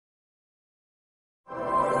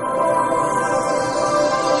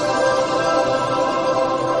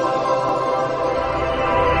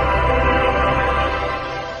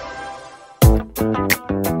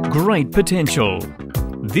great potential.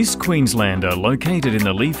 This Queenslander, located in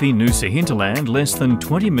the leafy Noosa Hinterland less than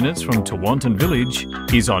 20 minutes from Tewantin Village,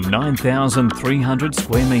 is on 9,300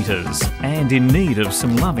 square metres and in need of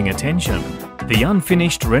some loving attention. The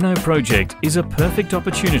unfinished reno project is a perfect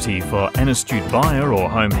opportunity for an astute buyer or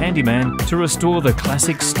home handyman to restore the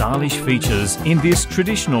classic stylish features in this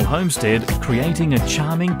traditional homestead, creating a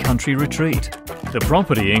charming country retreat. The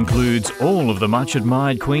property includes all of the much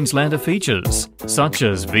admired Queenslander features, such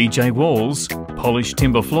as VJ walls, polished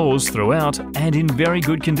timber floors throughout and in very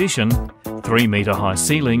good condition, 3-metre high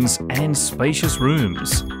ceilings and spacious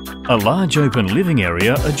rooms. A large open living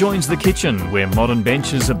area adjoins the kitchen where modern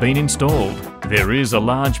benches have been installed. There is a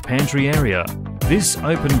large pantry area. This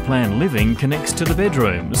open plan living connects to the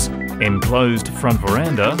bedrooms. Enclosed front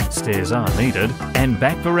veranda, stairs are needed, and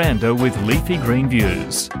back veranda with leafy green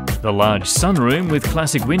views. The large sunroom with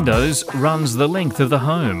classic windows runs the length of the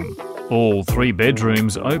home. All 3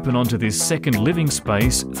 bedrooms open onto this second living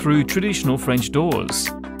space through traditional French doors.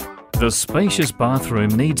 The spacious bathroom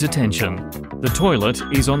needs attention. The toilet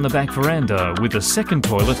is on the back veranda with a second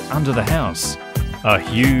toilet under the house. A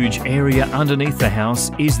huge area underneath the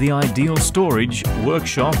house is the ideal storage,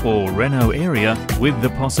 workshop or reno area with the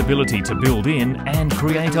possibility to build in and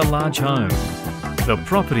create a large home. The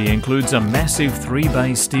property includes a massive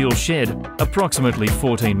 3-bay steel shed, approximately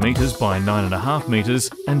 14 metres by 9.5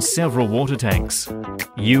 metres, and several water tanks.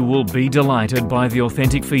 You will be delighted by the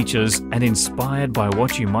authentic features and inspired by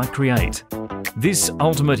what you might create. This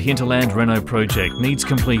ultimate hinterland reno project needs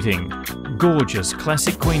completing. Gorgeous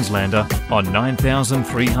classic Queenslander on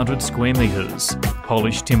 9,300 square metres.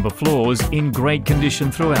 Polished timber floors in great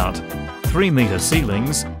condition throughout. 3-metre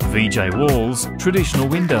ceilings, VJ walls, traditional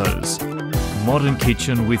windows. Modern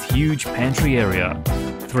kitchen with huge pantry area.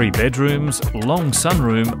 3 bedrooms, long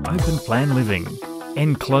sunroom, open plan living.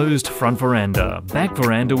 Enclosed front veranda, back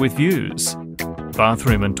veranda with views.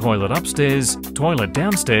 Bathroom and toilet upstairs, toilet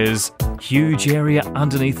downstairs. Huge area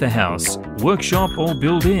underneath the house, workshop or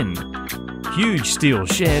built-in. Huge steel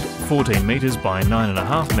shed, 14 metres by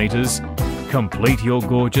 9.5 metres. Complete your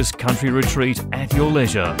gorgeous country retreat at your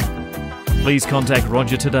leisure. Please contact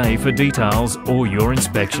Roger today for details or your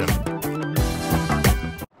inspection.